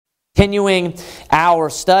continuing our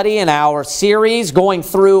study and our series going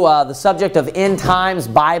through the subject of end times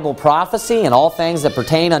Bible prophecy and all things that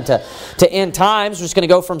pertain unto end times. We're just going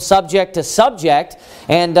to go from subject to subject.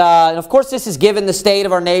 And of course, this is given the state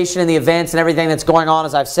of our nation and the events and everything that's going on,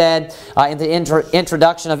 as I've said in the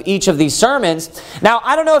introduction of each of these sermons. Now,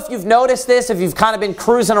 I don't know if you've noticed this, if you've kind of been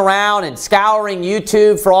cruising around and scouring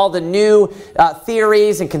YouTube for all the new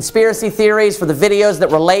theories and conspiracy theories for the videos that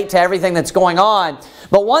relate to everything that's going on.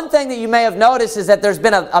 But one thing that you may have noticed is that there's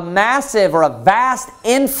been a massive or a vast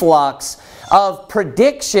influx of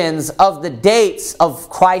predictions of the dates of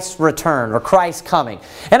Christ's return or Christ's coming.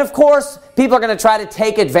 And of course, people are going to try to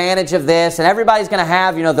take advantage of this, and everybody's going to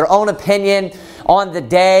have, their own opinion on the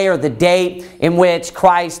day or the date in which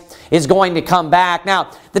Christ is going to come back.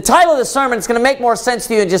 Now, the title of the sermon is going to make more sense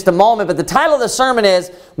to you in just a moment, but the title of the sermon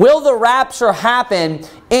is, Will the Rapture Happen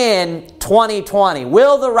in 2020?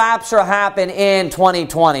 Will the rapture happen in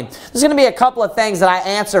 2020? There's going to be a couple of things that I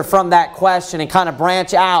answer from that question and kind of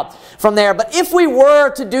branch out from there. But if we were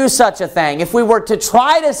to do such a thing, if we were to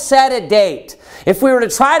try to set a date, if we were to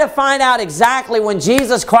try to find out exactly when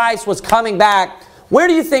Jesus Christ was coming back, where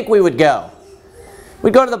do you think we would go?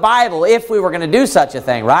 We'd go to the Bible if we were going to do such a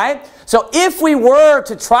thing, right? So if we were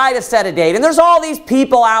to try to set a date, and there's all these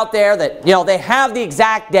people out there that, they have the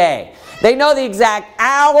exact day. They know the exact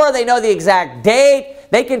hour, they know the exact date.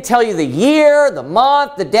 They can tell you the year, the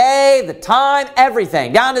month, the day, the time,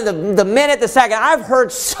 everything, down to the minute, the second. I've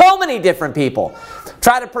heard so many different people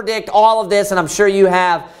try to predict all of this, and I'm sure you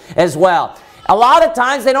have as well. A lot of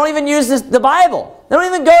times they don't even use the Bible. They don't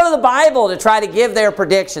even go to the Bible to try to give their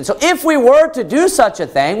prediction. So if we were to do such a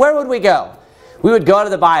thing, where would we go? We would go to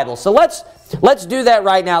the Bible. So let's do that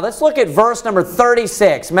right now. Let's look at verse number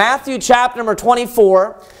 36. Matthew chapter number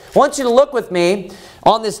 24. I want you to look with me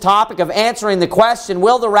on this topic of answering the question,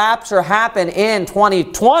 will the rapture happen in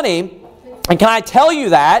 2020? And can I tell you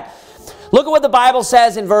that? Look at what the Bible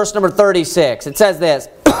says in verse number 36. It says this,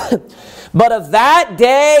 But of that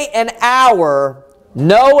day and hour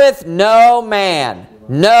knoweth no man,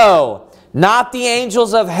 no, not the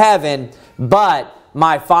angels of heaven, but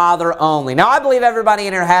my Father only. Now, I believe everybody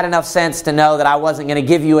in here had enough sense to know that I wasn't going to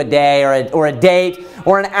give you a day or a date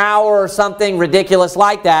or an hour or something ridiculous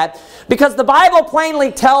like that, because the Bible plainly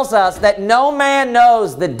tells us that no man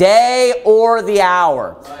knows the day or the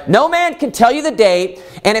hour. No man can tell you the date,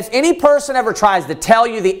 and if any person ever tries to tell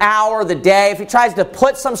you the hour, the day, if he tries to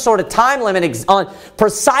put some sort of time limit on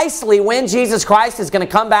precisely when Jesus Christ is going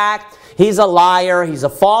to come back, he's a liar, he's a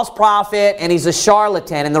false prophet, and he's a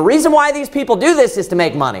charlatan. And the reason why these people do this is to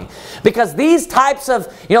make money. Because these types of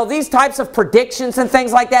predictions and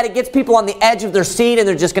things like that, it gets people on the edge of their seat, and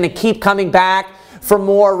they're just going to keep coming back for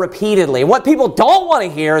more repeatedly. What people don't want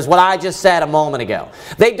to hear is what I just said a moment ago.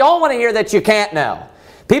 They don't want to hear that you can't know.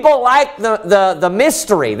 People like the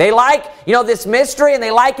mystery. They like, this mystery, and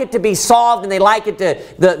they like it to be solved, and they like it to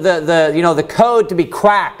the code to be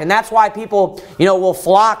cracked. And that's why people, will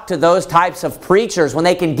flock to those types of preachers when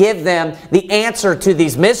they can give them the answer to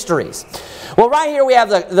these mysteries. Well, right here we have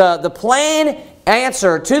the plain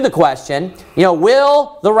answer to the question,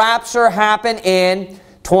 will the rapture happen in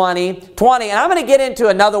 2020? And I'm going to get into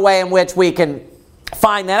another way in which we can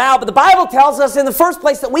find that out. But the Bible tells us in the first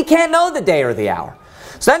place that we can't know the day or the hour.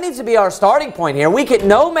 So that needs to be our starting point here.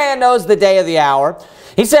 No man knows the day or the hour.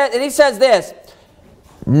 He says this,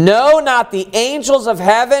 no, not the angels of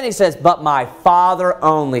heaven. He says, but my Father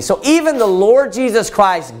only. So even the Lord Jesus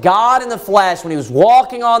Christ, God in the flesh, when he was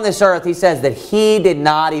walking on this earth, he says that he did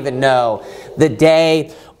not even know the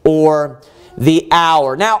day or the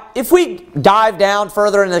hour. Now, if we dive down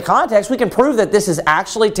further into the context, we can prove that this is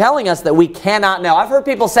actually telling us that we cannot know. I've heard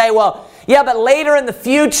people say, well, yeah, but later in the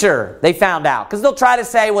future they found out. Because they'll try to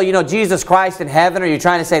say, well, Jesus Christ in heaven, are you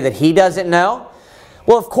trying to say that he doesn't know?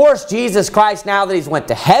 Well, of course, Jesus Christ, now that he's went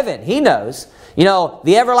to heaven, he knows.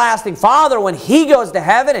 The everlasting Father, when he goes to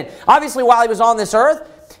heaven, and obviously while he was on this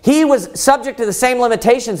earth, he was subject to the same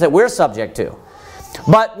limitations that we're subject to.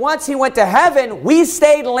 But once he went to heaven, we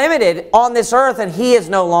stayed limited on this earth, and he is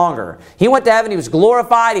no longer. He went to heaven, he was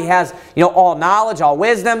glorified, he has all knowledge, all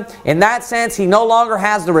wisdom. In that sense, he no longer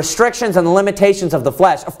has the restrictions and the limitations of the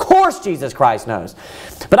flesh. Of course Jesus Christ knows.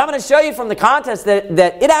 But I'm going to show you from the context that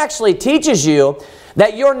it actually teaches you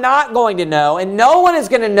that you're not going to know, and no one is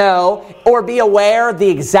going to know or be aware the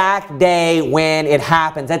exact day when it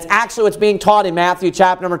happens. That's actually what's being taught in Matthew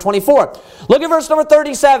chapter number 24. Look at verse number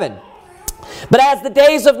 37. But as the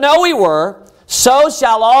days of Noe were, so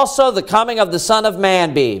shall also the coming of the Son of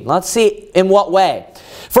Man be. Let's see in what way.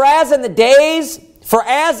 For as in the days For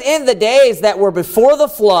as in the days that were before the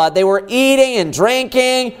flood, they were eating and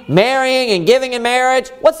drinking, marrying and giving in marriage.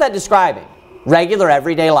 What's that describing? Regular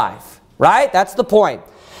everyday life, right? That's the point.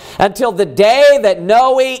 Until the day that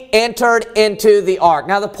Noah entered into the ark.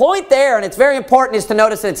 Now the point there, and it's very important, is to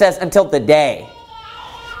notice that it says until the day.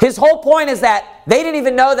 His whole point is that they didn't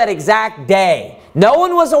even know that exact day. No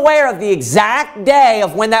one was aware of the exact day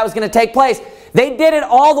of when that was going to take place. They did it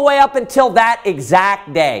all the way up until that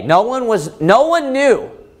exact day. No one knew.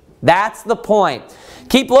 That's the point.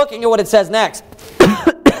 Keep looking at what it says next.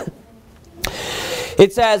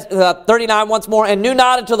 It says, 39 once more, and knew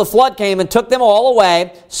not until the flood came and took them all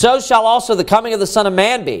away, so shall also the coming of the Son of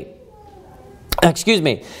Man be. Excuse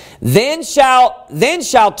me. Then shall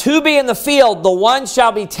two be in the field, the one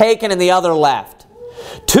shall be taken and the other left.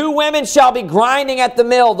 Two women shall be grinding at the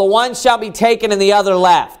mill, the one shall be taken and the other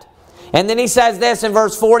left. And then he says this in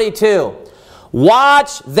verse 42.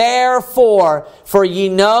 Watch therefore, for ye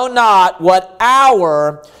know not what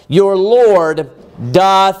hour your Lord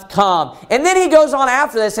doth come. And then he goes on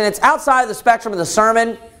after this, and it's outside of the spectrum of the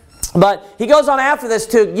sermon, but he goes on after this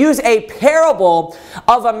to use a parable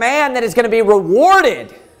of a man that is going to be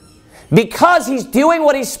rewarded because he's doing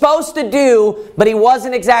what he's supposed to do, but he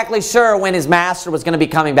wasn't exactly sure when his master was going to be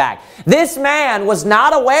coming back. This man was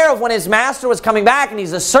not aware of when his master was coming back, and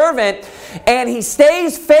he's a servant, and he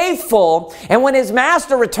stays faithful, and when his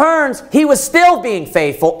master returns, he was still being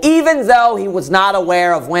faithful, even though he was not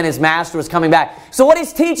aware of when his master was coming back. So what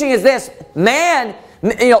he's teaching is this: man,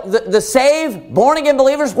 the saved, born-again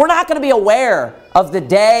believers, we're not going to be aware of the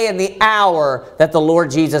day and the hour that the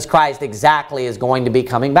Lord Jesus Christ exactly is going to be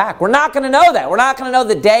coming back. We're not going to know that. We're not going to know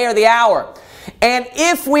the day or the hour. And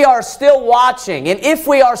if we are still watching, and if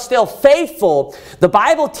we are still faithful, the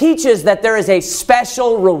Bible teaches that there is a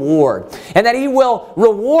special reward, and that He will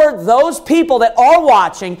reward those people that are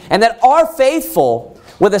watching and that are faithful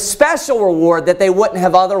with a special reward that they wouldn't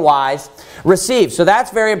have otherwise received. So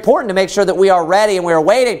that's very important to make sure that we are ready and we are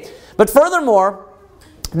waiting. But furthermore,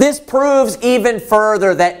 this proves even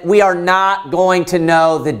further that we are not going to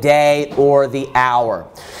know the day or the hour.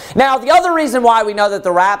 Now, the other reason why we know that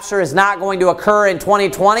the rapture is not going to occur in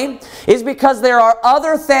 2020 is because there are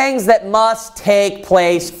other things that must take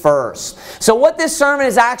place first. So what this sermon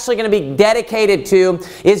is actually going to be dedicated to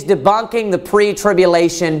is debunking the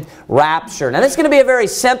pre-tribulation rapture. Now, this is going to be a very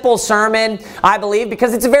simple sermon, I believe,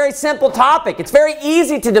 because it's a very simple topic. It's very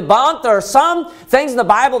easy to debunk. There are some things in the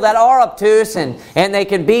Bible that are obtuse and they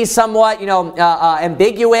can be somewhat,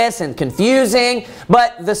 ambiguous and confusing.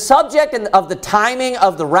 But the subject of the timing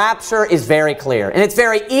of the rapture is very clear. And it's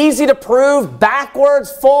very easy to prove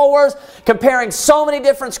backwards, forwards, comparing so many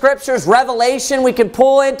different scriptures. Revelation we can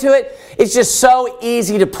pull into it. It's just so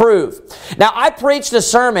easy to prove. Now, I preached a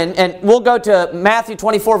sermon, and we'll go to Matthew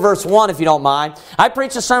 24, verse 1, if you don't mind. I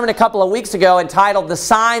preached a sermon a couple of weeks ago entitled The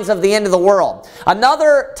Signs of the End of the World.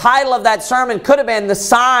 Another title of that sermon could have been The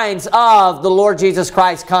Signs of the Lord Jesus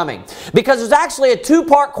Christ Coming, because there's actually a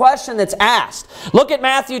two-part question that's asked. Look at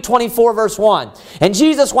Matthew 24, verse 1. And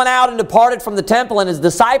Jesus went out and departed from the temple, and His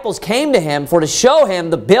disciples came to Him for to show Him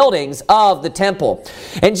the buildings of the temple.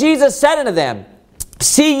 And Jesus said unto them,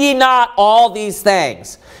 See ye not all these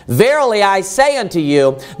things? Verily I say unto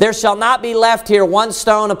you, there shall not be left here one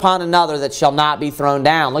stone upon another that shall not be thrown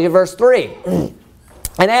down. Look at verse 3.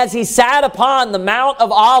 And as He sat upon the Mount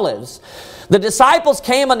of Olives, the disciples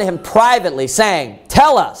came unto Him privately, saying,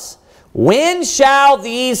 Tell us, when shall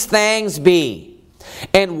these things be?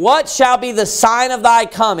 And what shall be the sign of Thy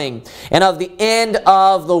coming and of the end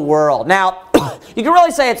of the world? Now, you can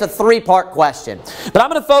really say it's a three-part question. But I'm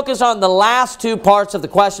going to focus on the last two parts of the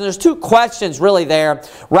question. There's two questions really there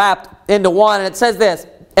wrapped into one. And it says this,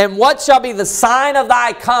 And what shall be the sign of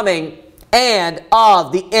Thy coming and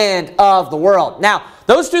of the end of the world? Now,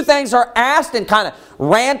 those two things are asked and kind of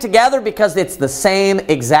ran together because it's the same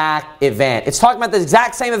exact event. It's talking about the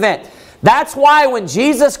exact same event. That's why when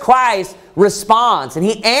Jesus Christ responds and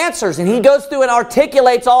He answers and He goes through and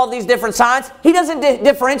articulates all of these different signs, He doesn't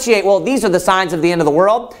differentiate, well, these are the signs of the end of the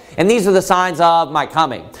world and these are the signs of my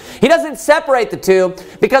coming. He doesn't separate the two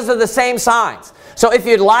because they're the same signs. So if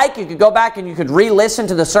you'd like, you could go back and you could re-listen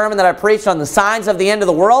to the sermon that I preached on the signs of the end of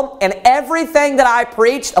the world, and everything that I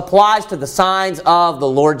preached applies to the signs of the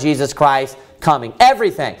Lord Jesus Christ coming.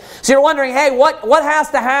 Everything. So you're wondering, hey, what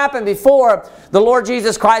has to happen before the Lord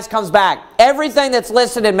Jesus Christ comes back? Everything that's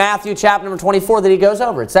listed in Matthew chapter number 24 that He goes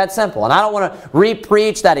over. It's that simple. And I don't want to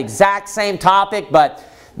re-preach that exact same topic, but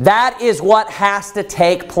that is what has to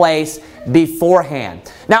take place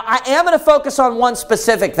beforehand. Now, I am going to focus on one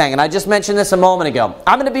specific thing, and I just mentioned this a moment ago.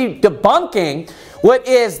 I'm going to be debunking what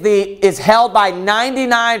is held by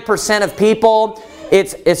 99% of people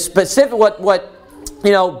it's specific.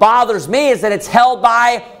 What bothers me is that it's held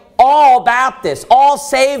by all Baptists, all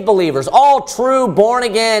saved believers, all true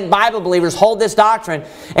born-again Bible believers hold this doctrine,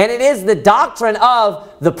 and it is the doctrine of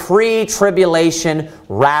the pre-tribulation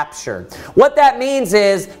rapture. What that means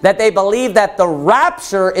is that they believe that the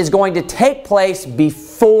rapture is going to take place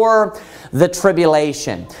before the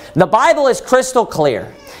tribulation. The Bible is crystal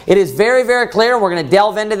clear. It is very, very clear. We're going to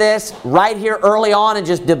delve into this right here early on and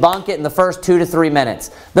just debunk it in the first 2 to 3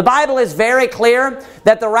 minutes. The Bible is very clear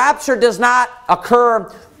that the rapture does not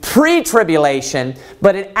occur pre-tribulation,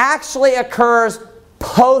 but it actually occurs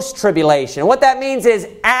post-tribulation. What that means is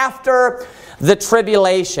after the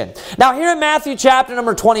tribulation. Now here in Matthew chapter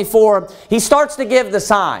number 24, he starts to give the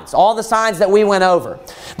signs, all the signs that we went over.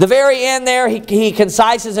 The very end there, he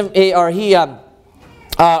concises, or he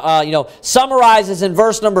summarizes in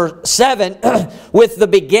verse number 7 with the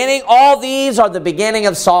beginning. All these are the beginning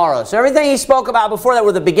of sorrows. So everything he spoke about before that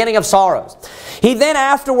were the beginning of sorrows. He then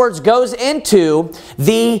afterwards goes into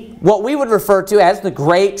what we would refer to as the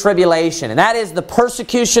Great Tribulation, and that is the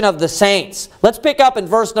persecution of the saints. Let's pick up in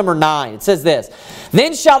verse number 9. It says this: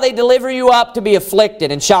 Then shall they deliver you up to be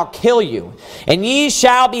afflicted, and shall kill you, and ye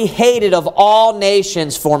shall be hated of all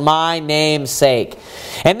nations for my name's sake.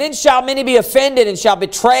 And then shall many be offended, and shall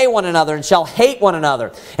betray one another, and shall hate one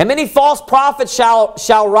another. And many false prophets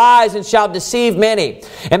shall rise, and shall deceive many.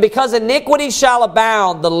 And because iniquity shall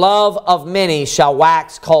abound, the love of many shall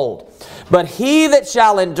wax cold. But he that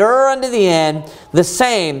shall endure unto the end, the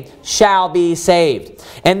same shall be saved.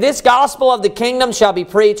 And this gospel of the kingdom shall be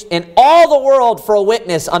preached in all the world for a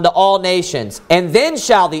witness unto all nations. And then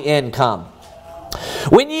shall the end come.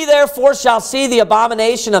 When ye therefore shall see the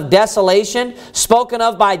abomination of desolation spoken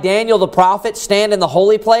of by Daniel the prophet stand in the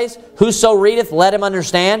holy place, whoso readeth, let him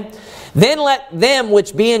understand. Then let them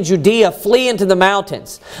which be in Judea flee into the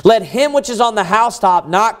mountains. Let him which is on the housetop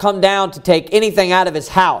not come down to take anything out of his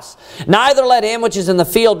house. Neither let him which is in the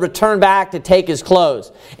field return back to take his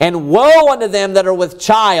clothes. And woe unto them that are with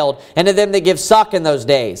child, and to them that give suck in those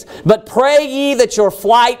days. But pray ye that your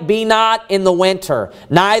flight be not in the winter,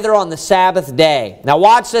 neither on the Sabbath day. Now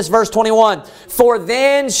watch this, verse 21. For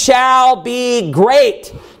then shall be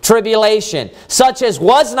great tribulation, such as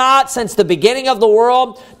was not since the beginning of the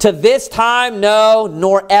world to this time, no,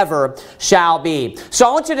 nor ever shall be. So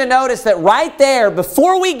I want you to notice that right there,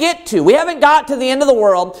 before we haven't got to the end of the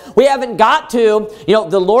world, we haven't got to,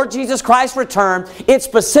 the Lord Jesus Christ's return, it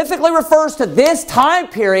specifically refers to this time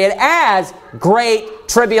period as Great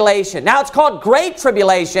Tribulation. Now it's called Great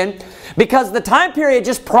Tribulation because the time period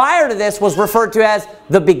just prior to this was referred to as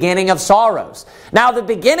the beginning of sorrows. Now the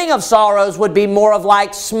beginning of sorrows would be more of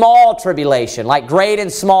like small tribulation, like great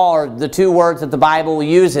and small are the two words that the Bible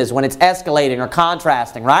uses when it's escalating or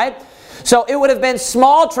contrasting, right? So it would have been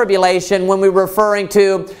small tribulation when we were referring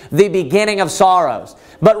to the beginning of sorrows.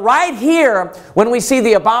 But right here, when we see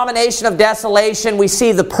the abomination of desolation, we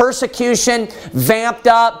see the persecution vamped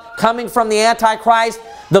up coming from the Antichrist.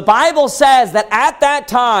 The Bible says that at that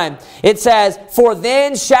time, it says, for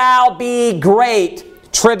then shall be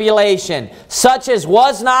great tribulation, such as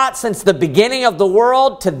was not since the beginning of the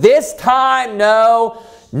world to this time, no,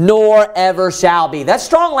 nor ever shall be. That's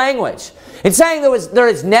strong language. It's saying there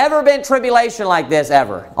has never been tribulation like this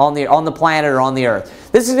ever on the planet or on the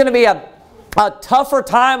earth. This is going to be a tougher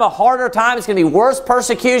time, a harder time. It's going to be worse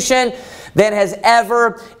persecution than has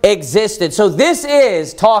ever existed. So this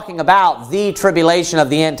is talking about the tribulation of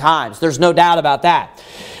the end times. There's no doubt about that.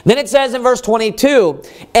 Then it says in verse 22,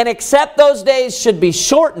 and except those days should be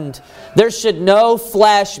shortened, there should no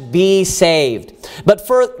flesh be saved. But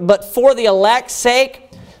for the elect's sake,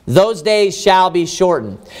 those days shall be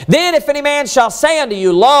shortened. Then if any man shall say unto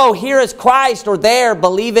you, Lo, here is Christ, or there,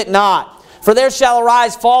 believe it not. For there shall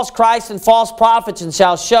arise false Christs and false prophets, and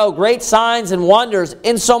shall show great signs and wonders,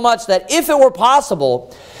 insomuch that if it were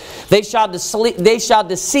possible, they shall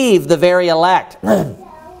deceive the very elect.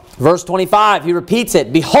 Verse 25, he repeats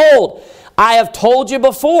it. Behold, I have told you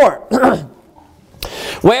before.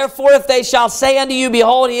 Wherefore, if they shall say unto you,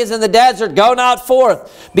 Behold, he is in the desert, go not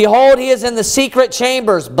forth. Behold, he is in the secret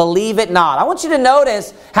chambers, believe it not. I want you to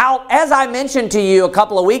notice how, as I mentioned to you a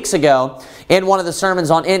couple of weeks ago in one of the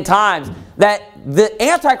sermons on end times, that the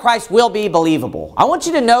Antichrist will be believable. I want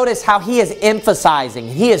you to notice how he is emphasizing,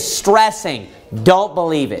 he is stressing, don't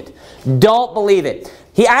believe it. Don't believe it.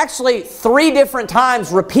 He actually 3 different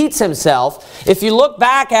times repeats himself. If you look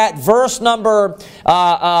back at verse number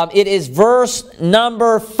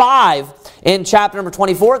 5, in chapter number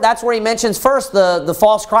 24. That's where he mentions first the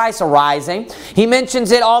false Christ arising. He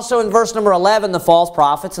mentions it also in verse number 11, the false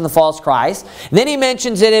prophets and the false Christ. Then he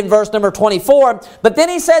mentions it in verse number 24. But then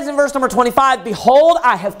he says in verse number 25, behold,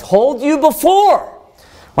 I have told you before.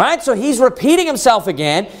 Right? So he's repeating himself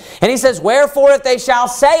again. And he says, wherefore if they shall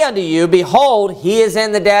say unto you, behold, he is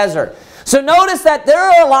in the desert. So notice that there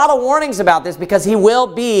are a lot of warnings about this because he will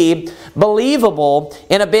be believable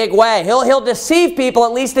in a big way. He'll deceive people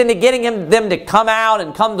at least into getting them to come out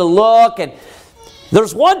and come to look. And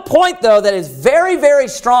there's one point though that is very, very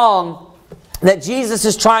strong that Jesus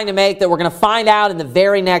is trying to make that we're going to find out in the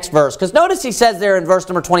very next verse. Because notice he says there in verse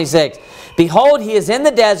number 26, behold, he is in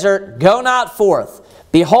the desert, go not forth.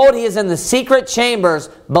 Behold, he is in the secret chambers,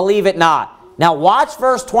 believe it not. Now watch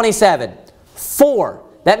verse 27. For,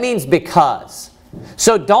 that means because.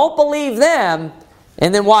 So don't believe them,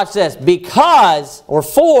 and then watch this. Because, or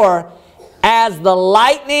for, as the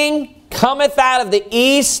lightning cometh out of the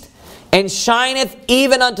east, and shineth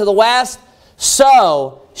even unto the west,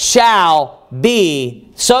 so shall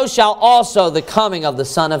also the coming of the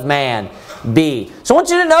Son of Man be. So I want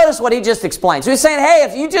you to notice what he just explained. So he's saying, hey,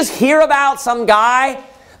 if you just hear about some guy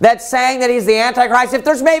that's saying that he's the Antichrist, if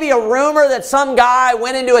there's maybe a rumor that some guy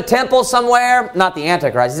went into a temple somewhere, not the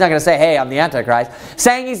Antichrist, he's not going to say, hey, I'm the Antichrist,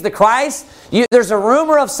 saying he's the Christ, there's a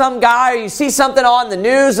rumor of some guy, or you see something on the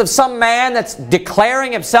news of some man that's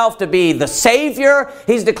declaring himself to be the Savior,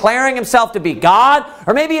 he's declaring himself to be God,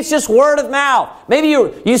 or maybe it's just word of mouth. Maybe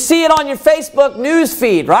you see it on your Facebook news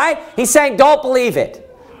feed, right? He's saying, don't believe it.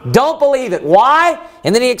 Don't believe it. Why?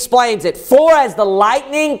 And then he explains it. For as the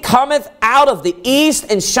lightning cometh out of the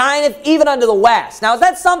east and shineth even unto the west. Now, is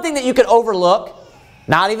that something that you could overlook?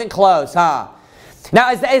 Not even close, huh?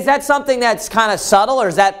 Now, is that something that's kind of subtle, or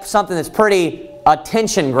is that something that's pretty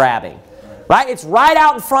attention-grabbing? Right? It's right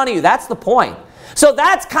out in front of you. That's the point. So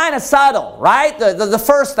that's kind of subtle, right? The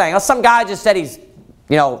first thing. Some guy just said he's,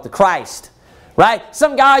 the Christ. Right?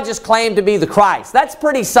 Some guy just claimed to be the Christ. That's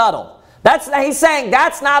pretty subtle. He's saying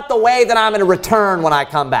that's not the way that I'm going to return when I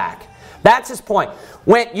come back. That's his point.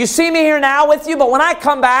 When you see me here now with you, but when I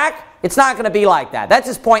come back, it's not going to be like that. That's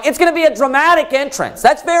his point. It's going to be a dramatic entrance.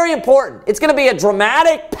 That's very important. It's going to be a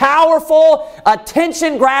dramatic, powerful,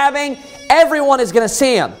 attention-grabbing. Everyone is going to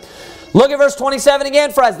see him. Look at verse 27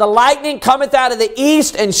 again. For as the lightning cometh out of the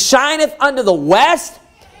east and shineth unto the west,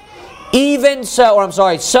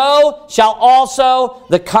 so shall also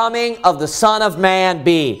the coming of the Son of Man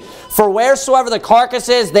be. For wheresoever the carcass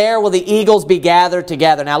is, there will the eagles be gathered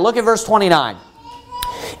together. Now look at verse 29.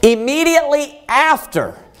 Immediately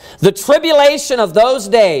after the tribulation of those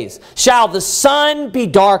days shall the sun be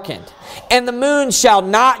darkened, and the moon shall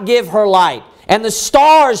not give her light, and the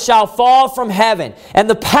stars shall fall from heaven, and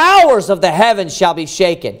the powers of the heavens shall be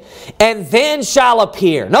shaken. And then shall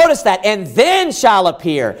appear, notice that, and then shall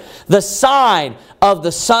appear the sign of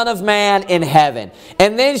the Son of Man in heaven.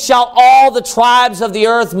 And then shall all the tribes of the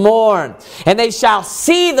earth mourn, and they shall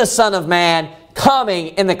see the Son of Man coming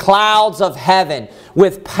in the clouds of heaven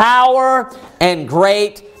with power and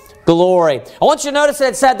great glory. I want you to notice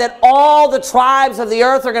that it said that all the tribes of the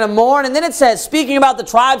earth are going to mourn. And then it says, speaking about the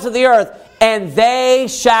tribes of the earth, and they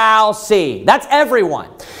shall see. That's everyone.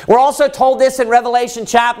 We're also told this in Revelation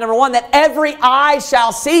chapter number 1, that every eye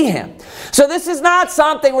shall see him. So this is not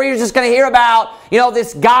something where you're just going to hear about,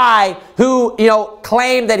 this guy who,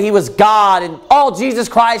 claimed that he was God and, Jesus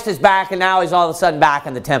Christ is back and now he's all of a sudden back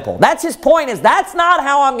in the temple. That's his point, is that's not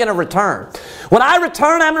how I'm going to return. When I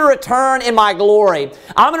return, I'm going to return in my glory.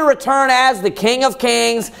 I'm going to return as the King of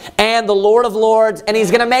Kings and the Lord of Lords, and he's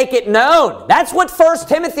going to make it known. That's what 1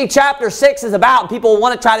 Timothy chapter 6 is about. People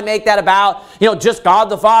want to try to make that about, just God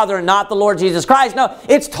the Father and not the Lord Jesus Christ. No,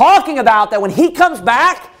 it's talking about that when he comes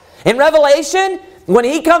back in Revelation, when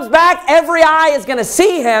he comes back, every eye is going to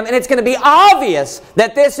see him, and it's going to be obvious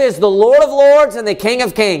that this is the Lord of Lords and the King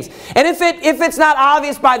of Kings. And if it's not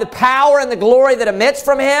obvious by the power and the glory that emits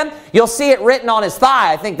from him, you'll see it written on his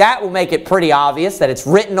thigh. I think that will make it pretty obvious that it's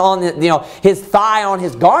written on his thigh, on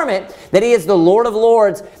his garment, that he is the Lord of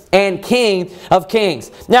Lords and King of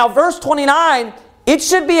Kings. Now, verse 29, it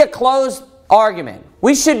should be a closed argument.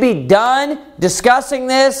 We should be done discussing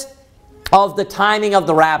this of the timing of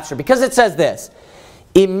the rapture, because it says this: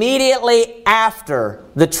 immediately after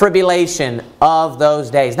the tribulation of those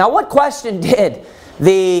days. Now, what question did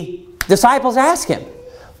the disciples ask him?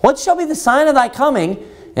 What shall be the sign of thy coming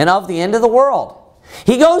and of the end of the world?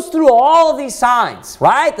 He goes through all of these signs,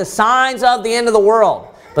 right? The signs of the end of the world.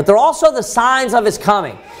 But they're also the signs of his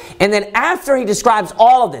coming. And then after he describes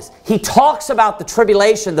all of this, he talks about the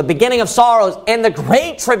tribulation, the beginning of sorrows, and the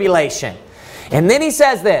great tribulation. And then he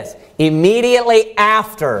says this: immediately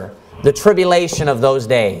after the tribulation of those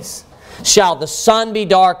days shall the sun be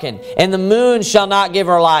darkened, and the moon shall not give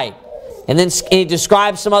her light. And then he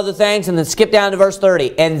describes some other things, and then skip down to verse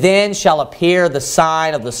 30. And then shall appear the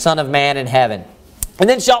sign of the Son of Man in heaven. And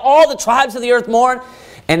then shall all the tribes of the earth mourn,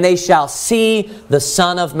 and they shall see the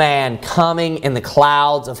Son of Man coming in the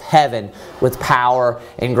clouds of heaven with power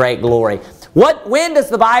and great glory. When does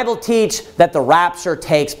the Bible teach that the rapture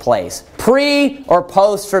takes place? Pre or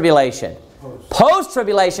post-tribulation?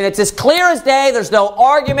 Post-tribulation. It's as clear as day. There's no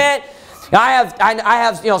argument. I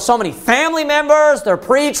have so many family members. They're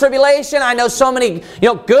pre-tribulation. I know so many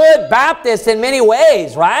good Baptists in many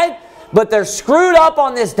ways, right? But they're screwed up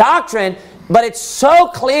on this doctrine. But it's so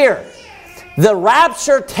clear. The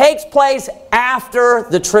rapture takes place after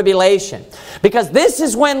the tribulation, because this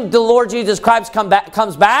is when the Lord Jesus Christ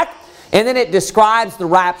comes back. And then it describes the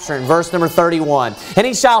rapture in verse number 31. And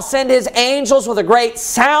he shall send his angels with a great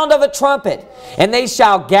sound of a trumpet, and they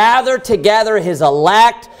shall gather together his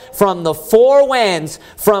elect from the four winds,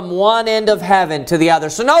 from one end of heaven to the other.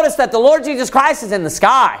 So notice that the Lord Jesus Christ is in the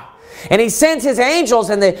sky. And he sends his angels,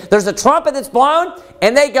 and there's a trumpet that's blown,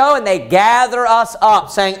 and they go and they gather us up,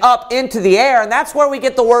 saying up into the air. And that's where we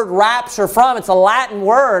get the word rapture from. It's a Latin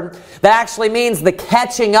word that actually means the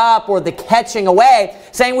catching up or the catching away,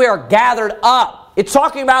 saying we are gathered up. It's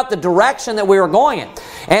talking about the direction that we are going in.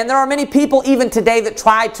 And there are many people even today that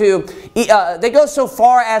try to, they go so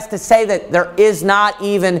far as to say that there is not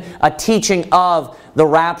even a teaching of the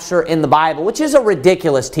rapture in the Bible, which is a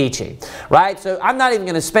ridiculous teaching, right? So I'm not even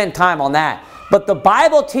going to spend time on that. But the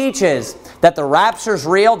Bible teaches that the rapture is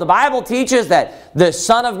real. The Bible teaches that the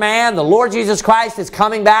Son of Man, the Lord Jesus Christ, is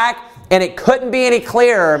coming back. And it couldn't be any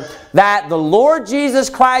clearer that the Lord Jesus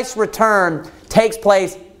Christ's return takes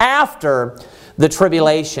place after the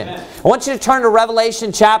tribulation. I want you to turn to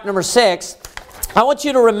Revelation chapter number 6. I want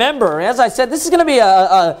you to remember, as I said, this is going to be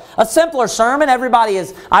a simpler sermon. Everybody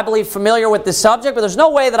is, I believe, familiar with this subject, but there's no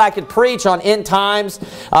way that I could preach on end times,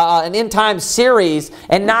 an end times series,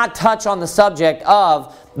 and not touch on the subject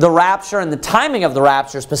of the rapture and the timing of the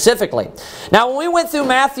rapture specifically. Now, when we went through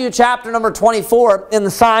Matthew chapter number 24 in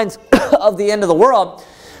the signs of the end of the world,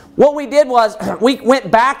 what we did was we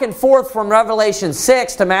went back and forth from Revelation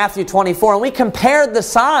 6 to Matthew 24, and we compared the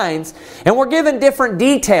signs, and we're given different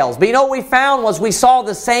details. But you know what we found was we saw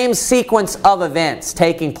the same sequence of events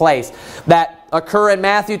taking place that occur in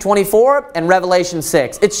Matthew 24 and Revelation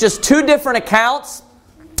 6. It's just two different accounts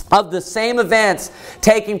of the same events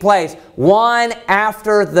taking place, one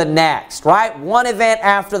after the next, right? One event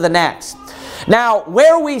after the next. Now,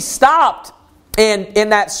 where we stopped in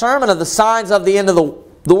that sermon of the signs of the end of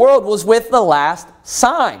the world was with the last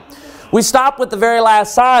sign. We stopped with the very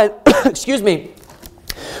last sign, excuse me,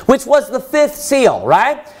 which was the fifth seal,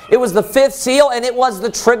 right? It was the fifth seal, and it was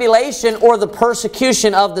the tribulation or the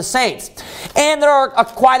persecution of the saints. And there are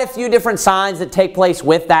quite a few different signs that take place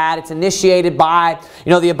with that. It's initiated by,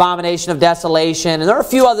 the abomination of desolation, and there are a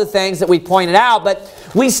few other things that we pointed out,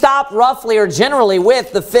 but we stopped roughly or generally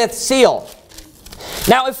with the fifth seal.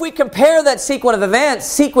 Now, if we compare that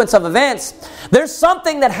sequence of events, there's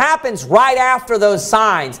something that happens right after those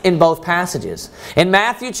signs in both passages. In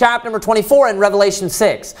Matthew chapter number 24 and Revelation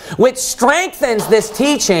 6, which strengthens this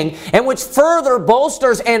teaching and which further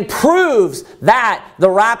bolsters and proves that the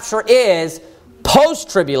rapture is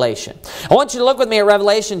post-tribulation. I want you to look with me at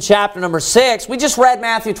Revelation chapter number 6. We just read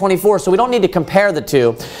Matthew 24, so we don't need to compare the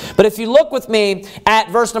two. But if you look with me at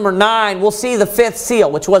verse number 9, we'll see the fifth seal,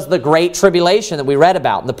 which was the great tribulation that we read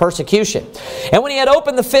about, the persecution. And when he had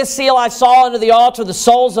opened the fifth seal, I saw under the altar the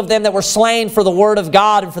souls of them that were slain for the word of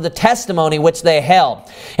God and for the testimony which they held.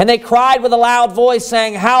 And they cried with a loud voice,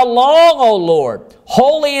 saying, How long, O Lord,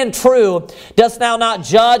 holy and true, dost thou not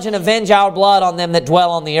judge and avenge our blood on them that dwell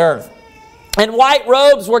on the earth? And white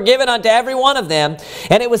robes were given unto every one of them,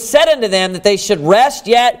 and it was said unto them that they should rest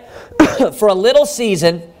yet for a little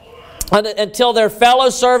season, until their fellow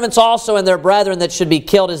servants also and their brethren that should be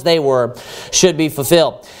killed as they were should be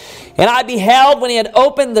fulfilled. And I beheld when he had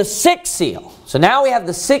opened the sixth seal. So now we have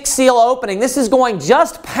the sixth seal opening. This is going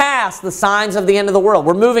just past the signs of the end of the world.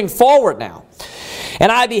 We're moving forward now.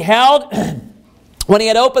 And I beheld when he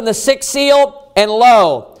had opened the sixth seal, and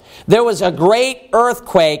lo, there was a great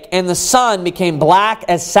earthquake, and the sun became black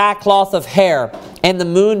as sackcloth of hair, and the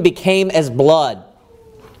moon became as blood.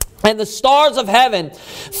 And the stars of heaven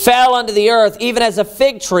fell unto the earth, even as a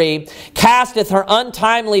fig tree casteth her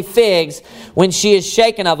untimely figs when she is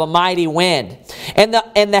shaken of a mighty wind. And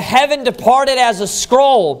the heaven departed as a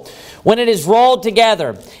scroll when it is rolled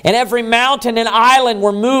together. And every mountain and island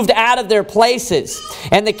were moved out of their places.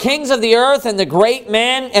 And the kings of the earth, and the great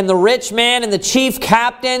men, and the rich men, and the chief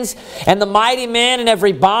captains, and the mighty men, and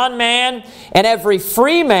every bondman, and every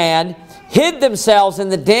free man, hid themselves in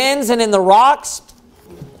the dens and in the rocks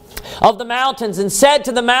of the mountains, and said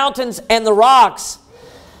to the mountains and the rocks,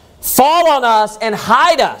 fall on us and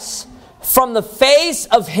hide us from the face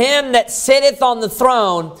of him that sitteth on the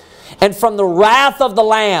throne, and from the wrath of the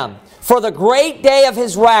Lamb. For the great day of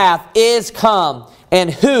his wrath is come, and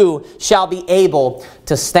who shall be able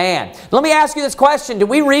to stand? Let me ask you this question. Did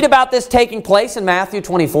we read about this taking place in Matthew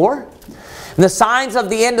 24? The signs of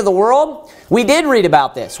the end of the world? We did read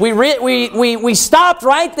about this. We stopped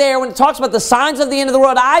right there when it talks about the signs of the end of the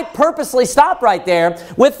world. I purposely stopped right there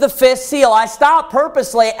with the fifth seal. I stopped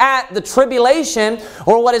purposely at the tribulation,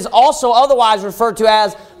 or what is also otherwise referred to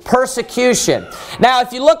as persecution. Now,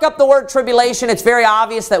 if you look up the word tribulation, it's very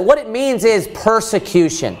obvious that what it means is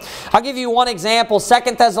persecution. I'll give you one example.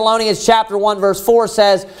 2 Thessalonians chapter 1 verse 4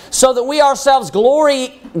 says, so that we ourselves glory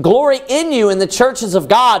in you in the churches of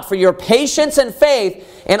God for your patience and faith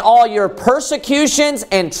in all your persecutions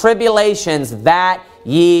and tribulations that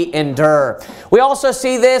ye endure. We also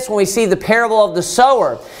see this when we see the parable of the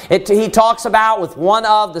sower. He talks about with one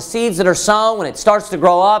of the seeds that are sown, when it starts to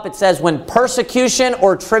grow up, it says, when persecution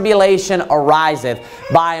or tribulation ariseth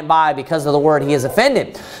by and by because of the word he is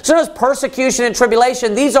offended. So there's persecution and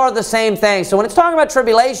tribulation. These are the same thing. So when it's talking about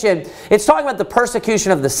tribulation, it's talking about the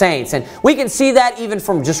persecution of the saints. And we can see that even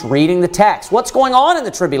from just reading the text. What's going on in the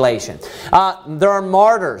tribulation? There are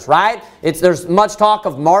martyrs, right? There's much talk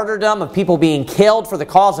of martyrdom, of people being killed for the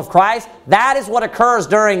cause of Christ. That is what occurs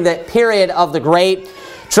during the period of the Great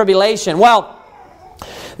Tribulation. Well,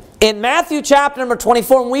 in Matthew chapter number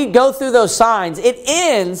 24, when we go through those signs, it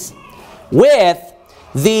ends with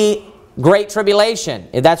the Great Tribulation.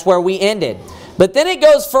 That's where we ended. But then it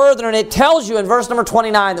goes further and it tells you in verse number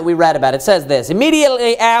 29 that we read about. It says this,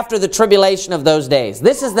 immediately after the tribulation of those days,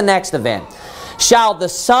 this is the next event, shall the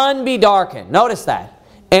sun be darkened. Notice that.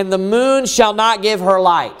 And the moon shall not give her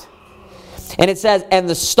light. And it says, and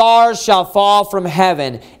the stars shall fall from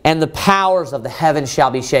heaven, and the powers of the heavens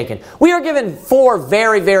shall be shaken. We are given 4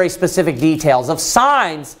 very, very specific details of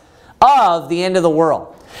signs of the end of the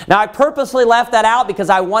world. Now, I purposely left that out because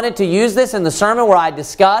I wanted to use this in the sermon where I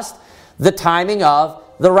discussed the timing of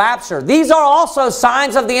the rapture. These are also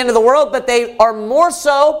signs of the end of the world, but they are more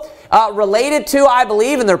so related to, I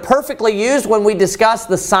believe, and they're perfectly used when we discuss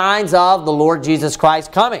the signs of the Lord Jesus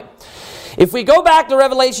Christ coming. If we go back to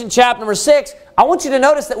Revelation chapter number 6, I want you to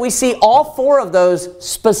notice that we see all 4 of those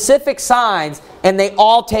specific signs, and they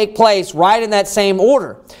all take place right in that same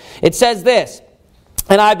order. It says this,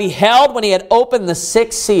 and I beheld when he had opened the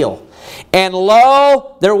 6th seal, and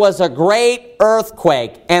lo, there was a great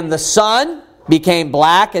earthquake, and the sun became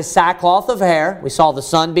black as sackcloth of hair. We saw the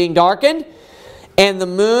sun being darkened, and the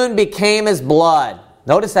moon became as blood.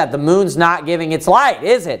 Notice that the moon's not giving its light,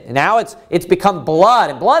 is it? Now it's become blood.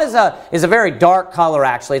 And blood is a very dark color,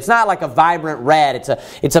 actually. It's not like a vibrant red.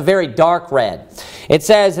 It's a very dark red. It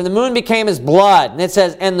says, and the moon became as blood. And it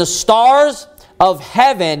says, and the stars of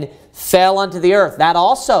heaven fell unto the earth. That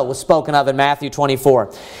also was spoken of in Matthew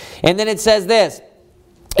 24. And then it says this,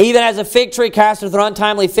 even as a fig tree casteth her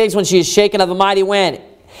untimely figs when she is shaken of a mighty wind.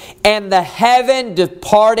 And the heaven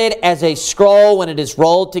departed as a scroll when it is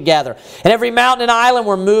rolled together. And every mountain and island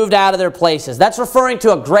were moved out of their places. That's referring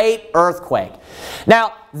to a great earthquake.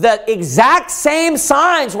 Now, the exact same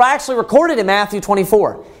signs were actually recorded in Matthew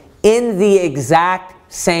 24. In the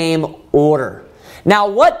exact same order. Now,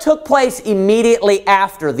 what took place immediately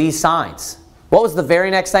after these signs? What was the very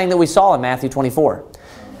next thing that we saw in Matthew 24?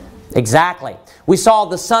 Exactly. We saw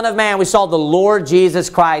the Son of Man. We saw the Lord Jesus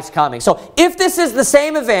Christ coming. So if this is the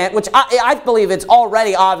same event, which I believe it's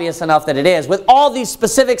already obvious enough that it is, with all these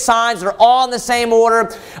specific signs that are all in the same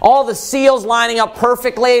order, all the seals lining up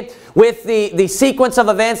perfectly with the sequence of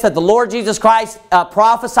events that the Lord Jesus Christ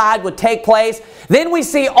prophesied would take place, then we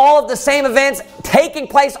see all of the same events taking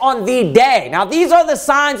place on the day. Now, these are the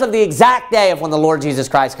signs of the exact day of when the Lord Jesus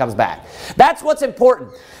Christ comes back. That's what's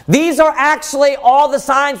important. These are actually all the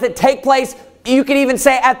signs that take place, you could even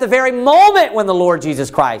say, at the very moment when the Lord Jesus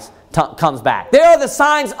Christ comes back. They are the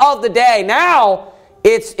signs of the day. Now,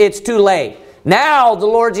 it's too late. Now the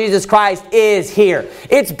Lord Jesus Christ is here.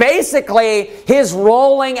 It's basically His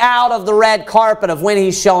rolling out of the red carpet of when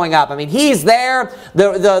He's showing up. I mean, He's there,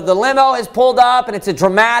 the limo is pulled up, and it's a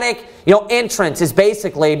dramatic entrance is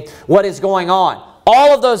basically what is going on.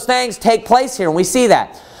 All of those things take place here, and we see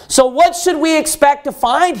that. So what should we expect to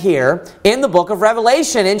find here in the book of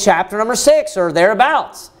Revelation in chapter number 6 or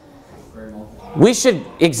thereabouts? That was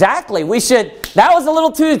a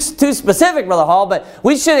little too specific, Brother Hall, but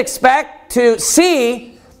we should expect to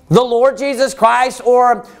see the Lord Jesus Christ,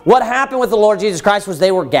 or what happened with the Lord Jesus Christ was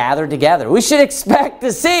they were gathered together. We should expect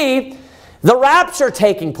to see the rapture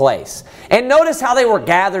taking place. And notice how they were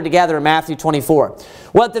gathered together in Matthew 24.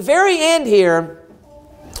 Well, at the very end here,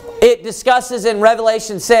 it discusses in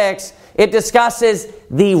Revelation 6, it discusses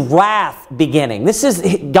the wrath beginning. This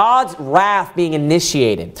is God's wrath being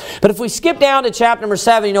initiated. But if we skip down to chapter number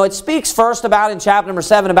 7, it speaks first about in chapter number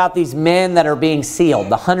 7 about these men that are being sealed,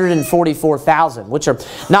 the 144,000, which are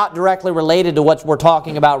not directly related to what we're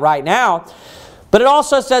talking about right now. But it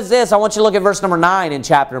also says this. I want you to look at verse number 9 in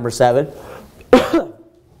chapter number 7.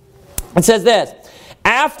 It says this,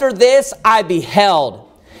 "After this I beheld,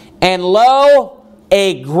 and lo,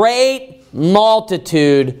 a great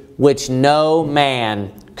multitude which no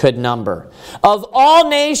man could number, of all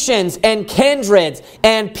nations and kindreds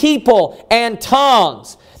and people and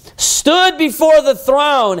tongues, stood before the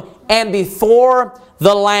throne and before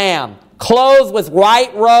the Lamb, clothed with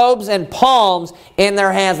white robes and palms in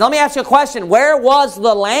their hands." Now, let me ask you a question. Where was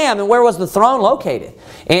the Lamb and where was the throne located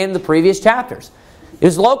in the previous chapters? It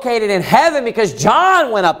was located in heaven because John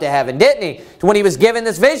went up to heaven, didn't he, when he was given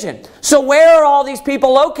this vision. So where are all these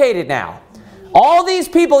people located now? All these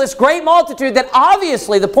people, this great multitude that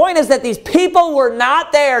obviously, the point is that these people were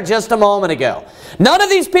not there just a moment ago. None of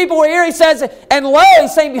these people were here. He says, and lo,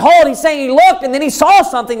 he's saying, behold, he's saying he looked, and then he saw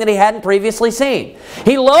something that he hadn't previously seen.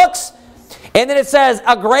 He looks, and then it says,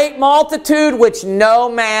 a great multitude which no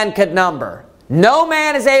man could number. No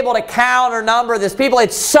man is able to count or number this people.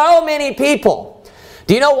 It's so many people.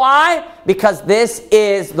 Do you know why? Because this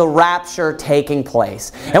is the rapture taking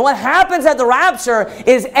place. And what happens at the rapture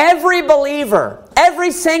is every believer,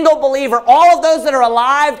 every single believer, all of those that are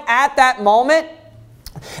alive at that moment,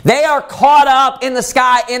 they are caught up in the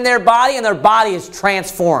sky in their body, and their body is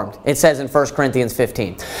transformed, it says in 1 Corinthians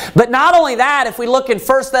 15. But not only that, if we look in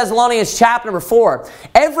 1 Thessalonians chapter number 4,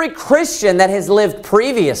 every Christian that has lived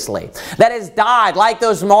previously, that has died, like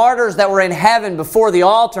those martyrs that were in heaven before the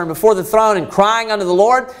altar and before the throne and crying unto the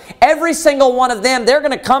Lord, every single one of them, they're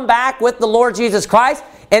going to come back with the Lord Jesus Christ.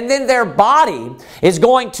 And then their body is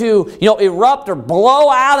going to, erupt or blow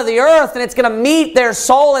out of the earth, and it's going to meet their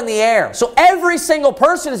soul in the air. So every single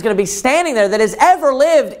person is going to be standing there that has ever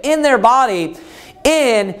lived in their body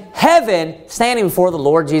in heaven, standing before the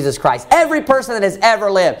Lord Jesus Christ. Every person that has ever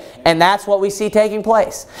lived. And that's what we see taking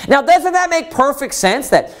place. Now, doesn't that make perfect sense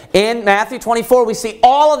that in Matthew 24 we see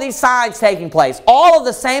all of these signs taking place? All of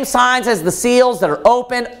the same signs as the seals that are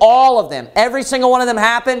open, all of them. Every single one of them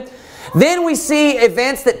happen. Then we see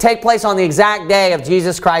events that take place on the exact day of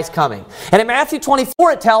Jesus Christ coming. And in Matthew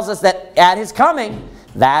 24, it tells us that at His coming,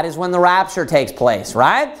 that is when the rapture takes place,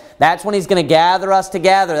 right? That's when He's going to gather us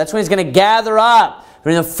together. That's when He's going to gather up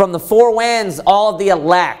from the four winds all of the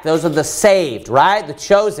elect. Those are the saved, right? The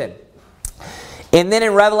chosen. And then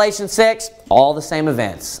in Revelation 6, all the same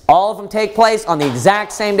events. All of them take place on the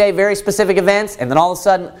exact same day, very specific events, and then all of a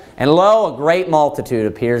sudden, and lo, a great multitude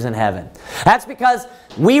appears in heaven. That's because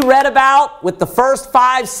we read about, with the first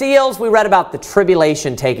 5 seals, we read about the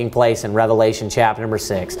tribulation taking place in Revelation chapter number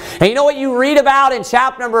 6. And you know what you read about in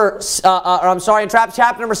chapter number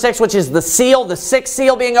 6, which is the seal, the 6th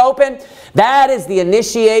seal being opened? That is the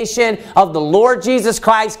initiation of the Lord Jesus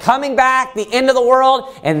Christ coming back, the end of the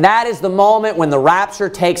world, and that is the moment when the rapture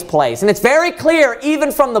takes place. And it's very clear,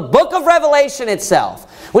 even from the book of Revelation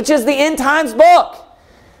itself, which is the end times book,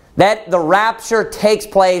 that the rapture takes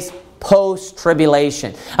place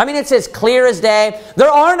post-tribulation. I mean, it's as clear as day. There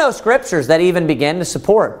are no scriptures that even begin to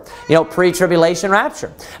support, pre-tribulation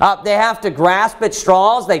rapture. They have to grasp at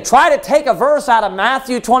straws. They try to take a verse out of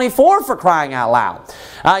Matthew 24 for crying out loud.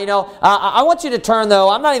 I want you to turn, though.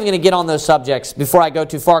 I'm not even going to get on those subjects before I go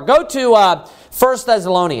too far. Go to 1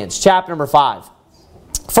 Thessalonians chapter number 5.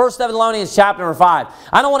 1 Thessalonians chapter number 5.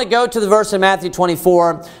 I don't want to go to the verse in Matthew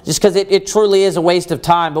 24 just because it truly is a waste of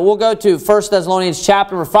time. But we'll go to 1 Thessalonians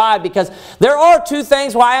chapter number 5 because there are 2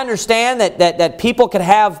 things where I understand that people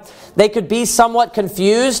they could be somewhat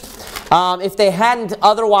confused if they hadn't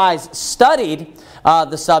otherwise studied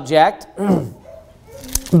the subject.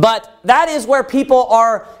 But that is where people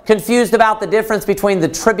are confused about the difference between the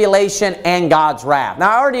tribulation and God's wrath. Now,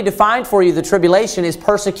 I already defined for you the tribulation is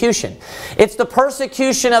persecution. It's the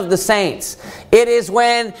persecution of the saints. It is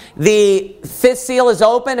when the fifth seal is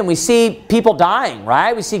opened and we see people dying,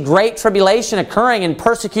 right? We see great tribulation occurring in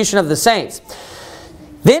persecution of the saints.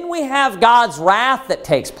 Then we have God's wrath that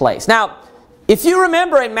takes place. Now, if you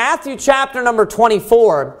remember in Matthew chapter number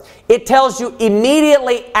 24, it tells you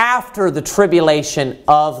immediately after the tribulation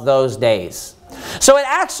of those days. So it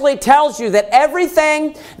actually tells you that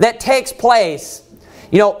everything that takes place,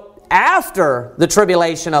 after the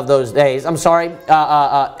tribulation of those days, everything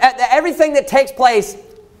that takes place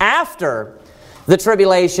after the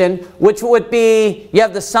tribulation, which would be, you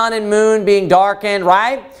have the sun and moon being darkened,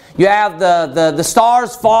 right? You have the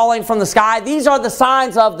stars falling from the sky. These are the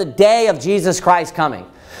signs of the day of Jesus Christ coming.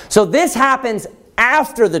 So this happens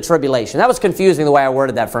after the tribulation. That was confusing the way I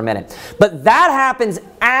worded that for a minute. But that happens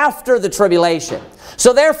after the tribulation.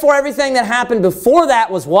 So therefore, everything that happened before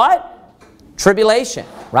that was what? Tribulation,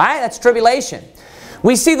 right? That's tribulation.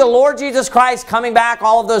 We see the Lord Jesus Christ coming back,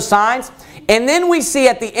 all of those signs. And then we see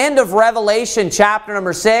at the end of Revelation chapter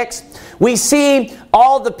number 6, we see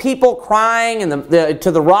all the people crying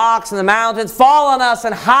to the rocks and the mountains, fall on us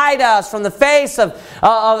and hide us from the face of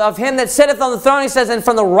Him that sitteth on the throne, he says, and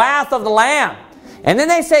from the wrath of the Lamb. And then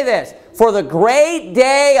they say this, for the great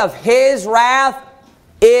day of His wrath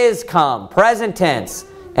is come, present tense,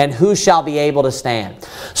 and who shall be able to stand?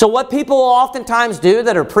 So what people will oftentimes do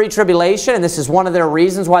that are pre-tribulation, and this is one of their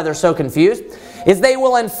reasons why they're so confused, is they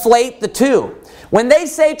will inflate the two. When they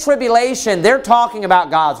say tribulation, they're talking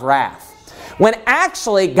about God's wrath. When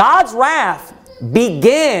actually God's wrath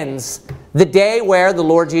begins the day where the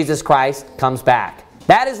Lord Jesus Christ comes back.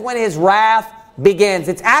 That is when His wrath begins.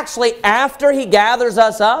 It's actually after He gathers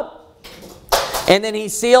us up, and then He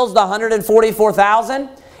seals the 144,000,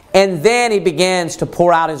 and then He begins to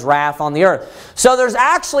pour out His wrath on the earth. So there's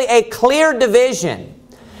actually a clear division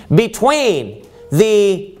between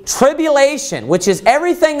the tribulation, which is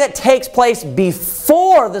everything that takes place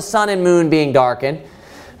before the sun and moon being darkened,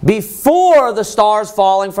 before the stars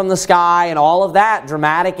falling from the sky and all of that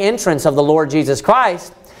dramatic entrance of the Lord Jesus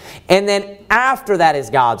Christ, and then after that is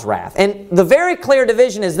God's wrath. And the very clear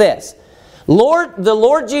division is this. The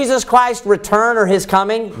Lord Jesus Christ's return or His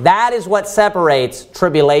coming, that is what separates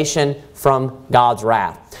tribulation from God's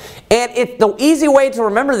wrath. And the easy way to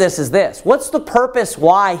remember this is this. What's the purpose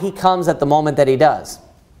why He comes at the moment that He does?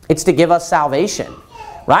 It's to give us salvation,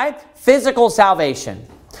 right? Physical salvation.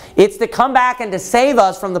 It's to come back and to save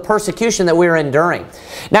us from the persecution that we're enduring.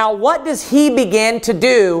 Now, what does He begin to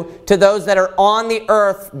do to those that are on the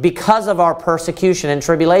earth because of our persecution and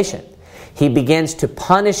tribulation? He begins to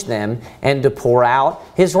punish them and to pour out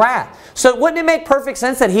His wrath. So wouldn't it make perfect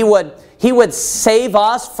sense that He would save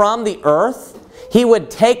us from the earth? He would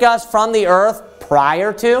take us from the earth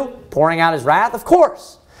prior to pouring out His wrath? Of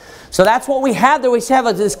course. So that's what we have there. We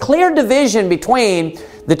have this clear division between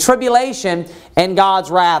the tribulation and God's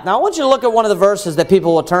wrath. Now I want you to look at one of the verses that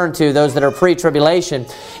people will turn to, those that are pre-tribulation.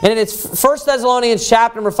 And it's 1 Thessalonians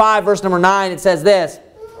chapter number 5, verse number 9. It says this,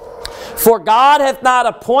 for God hath not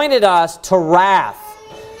appointed us to wrath,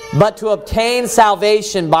 but to obtain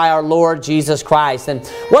salvation by our Lord Jesus Christ. And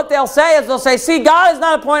what they'll say is, see, God has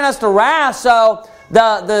not appointed us to wrath, so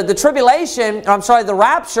the tribulation, the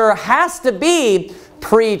rapture has to be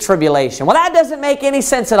pre-tribulation. Well, that doesn't make any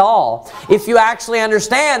sense at all if you actually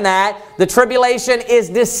understand that the tribulation is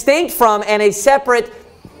distinct from and a separate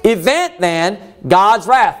event than God's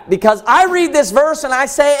wrath. Because I read this verse and I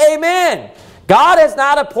say, amen. God has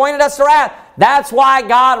not appointed us to wrath. That's why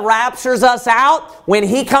God raptures us out when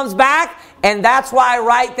He comes back. And that's why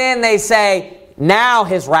right then they say, now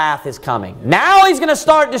His wrath is coming. Now He's going to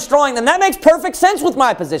start destroying them. That makes perfect sense with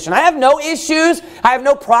my position. I have no issues. I have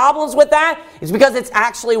no problems with that. It's because it's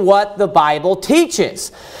actually what the Bible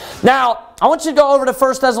teaches. Now, I want you to go over to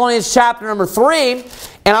 1 Thessalonians chapter number 3.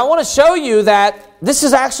 And I want to show you that this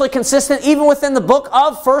is actually consistent even within the book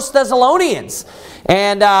of 1 Thessalonians.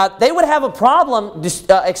 And they would have a problem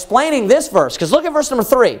explaining this verse. Because look at verse number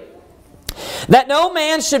 3. That no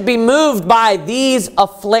man should be moved by these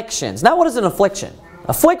afflictions. Now, what is an affliction?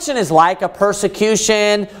 Affliction is like a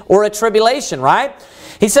persecution or a tribulation, right?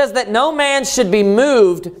 He says that no man should be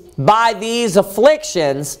moved by these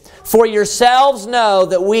afflictions, for yourselves know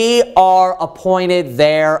that we are appointed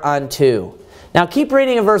thereunto. Now, keep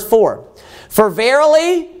reading in verse 4. For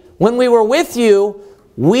verily, when we were with you,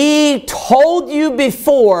 we told you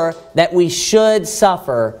before that we should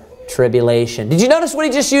suffer tribulation. Did you notice what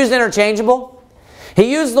he just used interchangeable?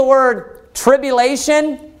 He used the word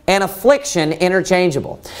tribulation and affliction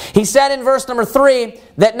interchangeable. He said in verse number 3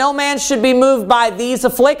 that no man should be moved by these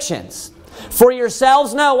afflictions. For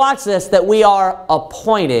yourselves know, watch this, that we are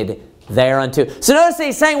appointed thereunto. So notice that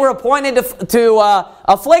he's saying we're appointed to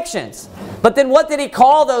afflictions. But then what did he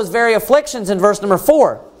call those very afflictions in verse number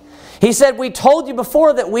 4? He said, we told you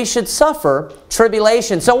before that we should suffer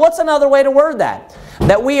tribulation. So what's another way to word that?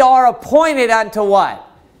 That we are appointed unto what?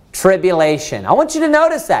 Tribulation. I want you to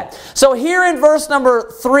notice that. So here in verse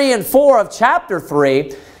number 3 and 4 of chapter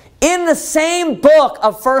 3, in the same book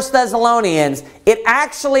of 1 Thessalonians, it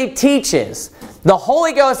actually teaches, the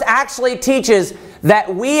Holy Ghost actually teaches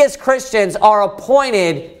that we as Christians are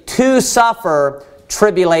appointed to suffer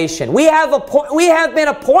tribulation. We have been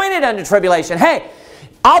appointed unto tribulation. Hey,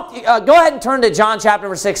 I'll go ahead and turn to John chapter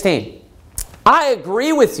number 16. I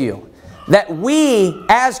agree with you that we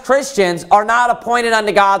as Christians are not appointed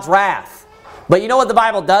unto God's wrath. But you know what the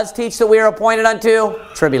Bible does teach that we are appointed unto?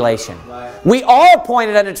 Tribulation. Right. We are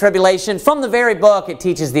appointed unto tribulation. From the very book, it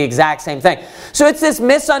teaches the exact same thing. So it's this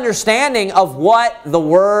misunderstanding of what the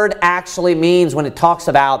word actually means when it talks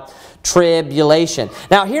about tribulation.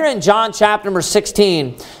 Now here in John chapter number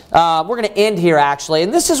 16, we're going to end here actually.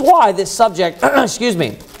 And this is why this subject, excuse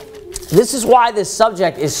me, this is why this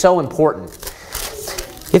subject is so important.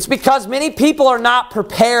 It's because many people are not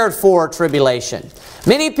prepared for tribulation.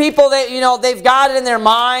 Many people, they've got it in their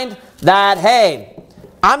mind that, hey,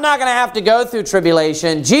 I'm not going to have to go through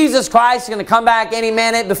tribulation. Jesus Christ is going to come back any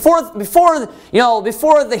minute before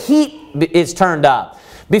the heat is turned up.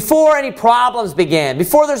 Before any problems begin,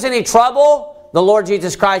 before there's any trouble, the Lord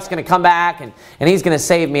Jesus Christ is going to come back and He's going to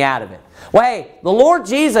save me out of it. Well, hey, the Lord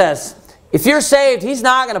Jesus, if you're saved, He's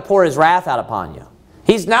not going to pour His wrath out upon you.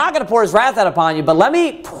 He's not going to pour His wrath out upon you, but let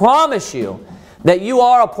me promise you that you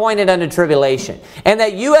are appointed unto tribulation. And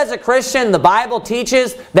that you as a Christian, the Bible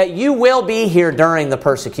teaches that you will be here during the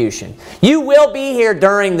persecution. You will be here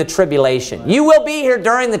during the tribulation. You will be here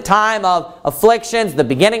during the time of afflictions, the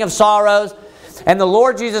beginning of sorrows. And the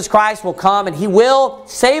Lord Jesus Christ will come and He will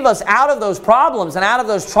save us out of those problems and out of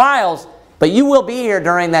those trials. But you will be here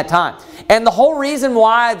during that time. And the whole reason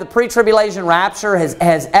why the pre-tribulation rapture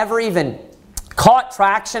has ever even caught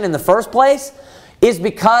traction in the first place is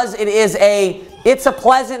because it's a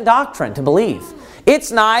pleasant doctrine to believe.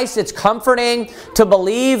 It's nice, it's comforting to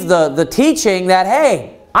believe the teaching that,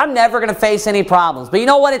 hey, I'm never going to face any problems. But you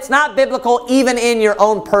know what? It's not biblical even in your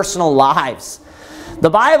own personal lives. The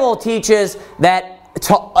Bible teaches that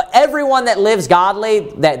to everyone that lives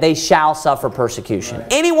godly, that they shall suffer persecution.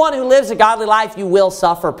 Right. Anyone who lives a godly life, you will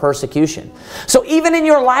suffer persecution. So even in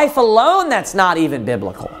your life alone, that's not even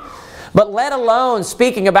biblical. But let alone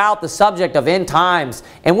speaking about the subject of end times.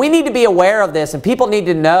 And we need to be aware of this, and people need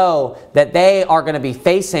to know that they are going to be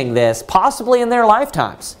facing this possibly in their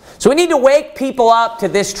lifetimes. So we need to wake people up to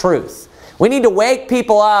this truth. We need to wake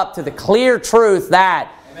people up to the clear truth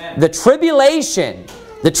that the tribulation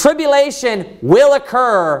will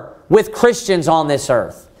occur with Christians on this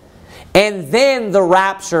earth. And then the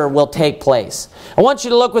rapture will take place. I want you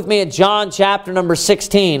to look with me at John chapter number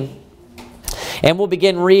 16. And we'll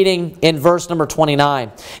begin reading in verse number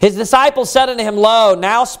 29. His disciples said unto him, Lo,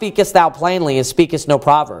 now speakest thou plainly, and speakest no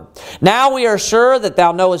proverb. Now we are sure that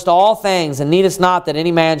thou knowest all things, and needest not that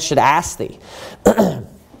any man should ask thee.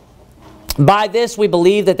 By this we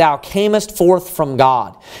believe that thou camest forth from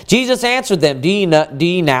God. Jesus answered them, Do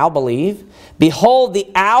ye now believe? Behold, the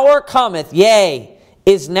hour cometh, yea,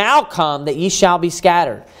 is now come, that ye shall be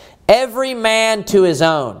scattered, every man to his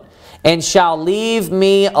own, and shall leave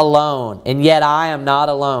me alone. And yet I am not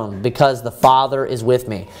alone, because the Father is with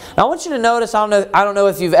me. Now I want you to notice, I don't know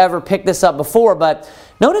if you've ever picked this up before, but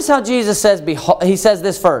notice how Jesus says, He says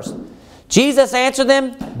this first. Jesus answered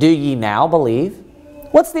them, Do ye now believe?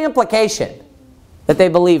 What's the implication? That they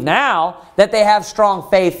believe now, that they have strong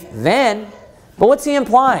faith then. But what's He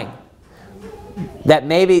implying? That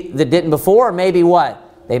maybe they didn't before, or maybe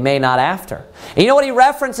what? They may not after. And you know what He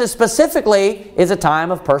references specifically is a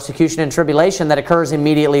time of persecution and tribulation that occurs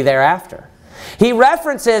immediately thereafter. He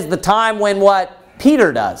references the time when what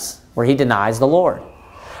Peter does, where he denies the Lord.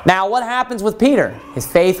 Now what happens with Peter? His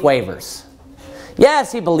faith wavers.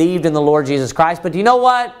 Yes, he believed in the Lord Jesus Christ, but do you know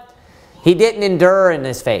what? He didn't endure in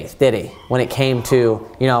his faith, did he? When it came to,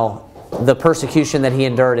 the persecution that he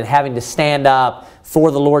endured and having to stand up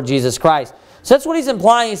for the Lord Jesus Christ. So that's what he's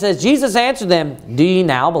implying. He says, Jesus answered them, Do ye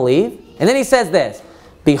now believe? And then he says this,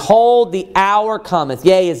 Behold, the hour cometh,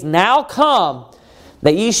 yea, is now come,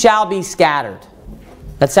 that ye shall be scattered.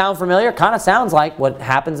 That sound familiar? Kind of sounds like what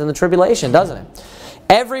happens in the tribulation, doesn't it?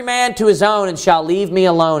 Every man to his own, and shall leave me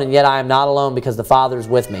alone, and yet I am not alone, because the Father is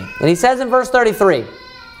with me. And he says in verse 33,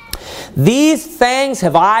 These things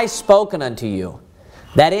have I spoken unto you,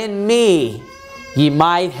 that in me ye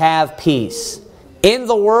might have peace. In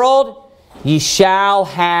the world ye shall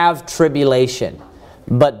have tribulation,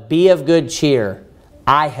 but be of good cheer.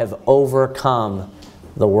 I have overcome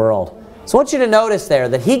the world. So I want you to notice there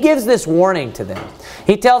that he gives this warning to them.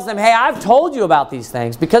 He tells them, hey, I've told you about these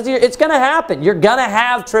things because it's going to happen. You're going to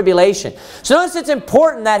have tribulation. So notice it's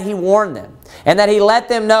important that he warned them and that he let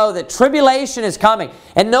them know that tribulation is coming.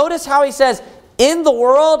 And notice how he says, in the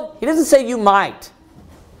world, he doesn't say you might.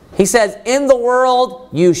 He says, in the world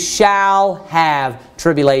you shall have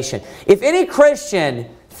tribulation. If any Christian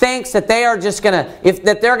thinks that they are just going to,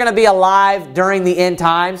 that they're going to be alive during the end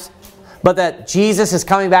times, but that Jesus is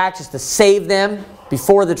coming back just to save them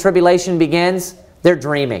before the tribulation begins, they're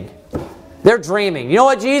dreaming. They're dreaming. You know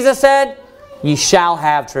what Jesus said? You shall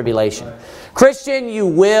have tribulation. Christian, you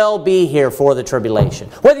will be here for the tribulation.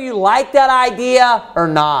 Whether you like that idea or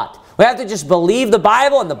not. We have to just believe the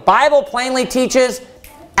Bible, and the Bible plainly teaches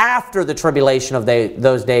after the tribulation of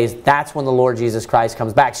those days, that's when the Lord Jesus Christ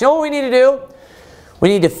comes back. So you know what we need to do? We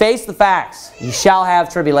need to face the facts. You shall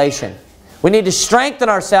have tribulation. We need to strengthen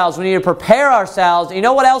ourselves. We need to prepare ourselves. You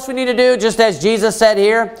know what else we need to do? Just as Jesus said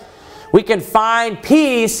here, we can find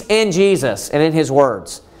peace in Jesus and in His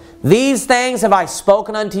words. These things have I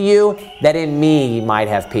spoken unto you, that in me ye might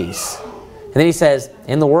have peace. And then He says,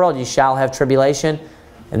 in the world you shall have tribulation.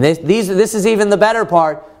 And this is even the better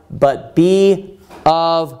part. But be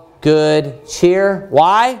of good cheer.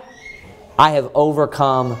 Why? I have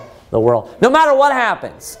overcome the world. No matter what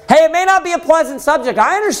happens. Hey, it may not be a pleasant subject.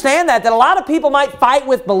 I understand that a lot of people might fight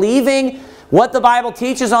with believing what the Bible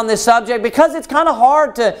teaches on this subject because it's kind of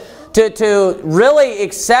hard to really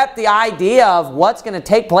accept the idea of what's going to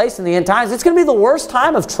take place in the end times. It's going to be the worst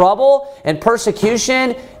time of trouble and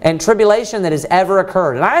persecution and tribulation that has ever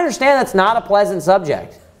occurred. And I understand that's not a pleasant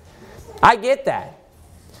subject. I get that.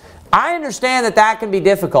 I understand that can be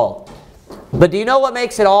difficult. But do you know what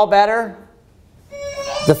makes it all better?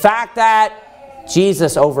 The fact that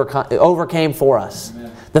Jesus overcame for us.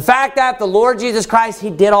 Amen. The fact that the Lord Jesus Christ,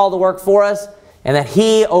 He did all the work for us, and that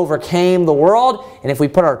He overcame the world. And if we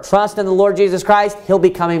put our trust in the Lord Jesus Christ, He'll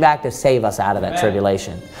be coming back to save us out of that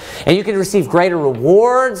tribulation. And you can receive greater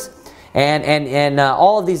rewards and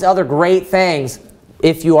all of these other great things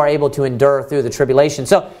if you are able to endure through the tribulation.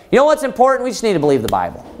 So, you know what's important? We just need to believe the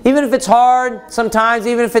Bible. Even if it's hard sometimes,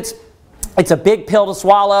 even if it's a big pill to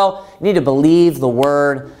swallow, you need to believe the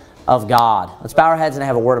Word of God. Let's bow our heads and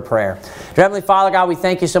have a word of prayer. Dear Heavenly Father, God, we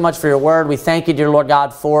thank You so much for Your Word. We thank You, dear Lord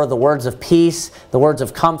God, for the words of peace, the words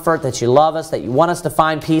of comfort, that You love us, that You want us to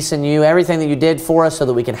find peace in You, everything that You did for us so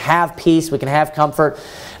that we can have peace, we can have comfort,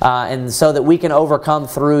 and so that we can overcome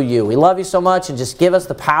through You. We love You so much, and just give us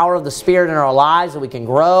the power of the Spirit in our lives that we can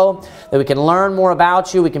grow, that we can learn more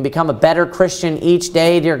about You, we can become a better Christian each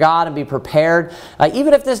day, dear God, and be prepared,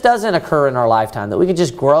 even if this doesn't occur in our lifetime, that we can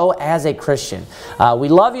just grow as a Christian. We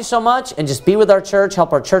love You so much, and just be with our church,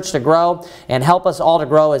 help our church to grow, and help us all to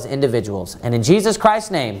grow as individuals. And in Jesus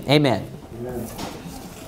Christ's name, amen. Amen.